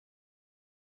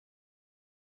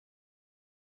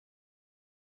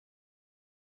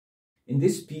In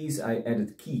this piece I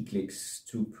added key clicks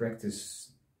to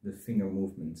practice the finger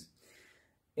movement.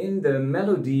 In the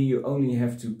melody you only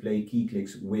have to play key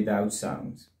clicks without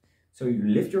sound. So you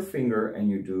lift your finger and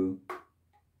you do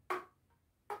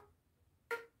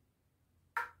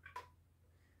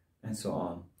and so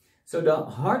on. So the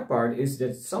hard part is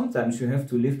that sometimes you have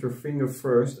to lift your finger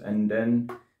first and then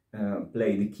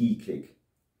play the key click.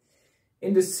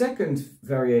 In the second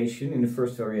variation, in the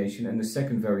first variation and the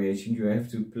second variation, you have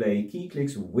to play key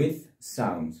clicks with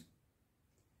sound.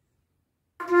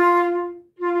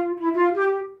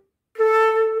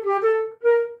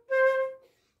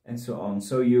 And so on.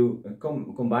 So you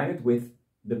combine it with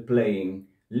the playing.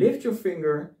 Lift your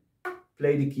finger,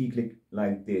 play the key click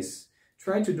like this.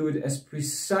 Try to do it as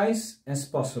precise as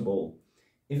possible.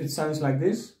 If it sounds like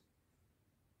this,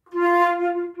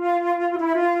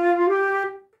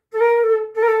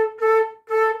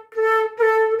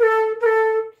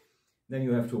 then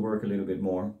you have to work a little bit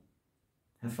more.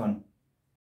 Have fun.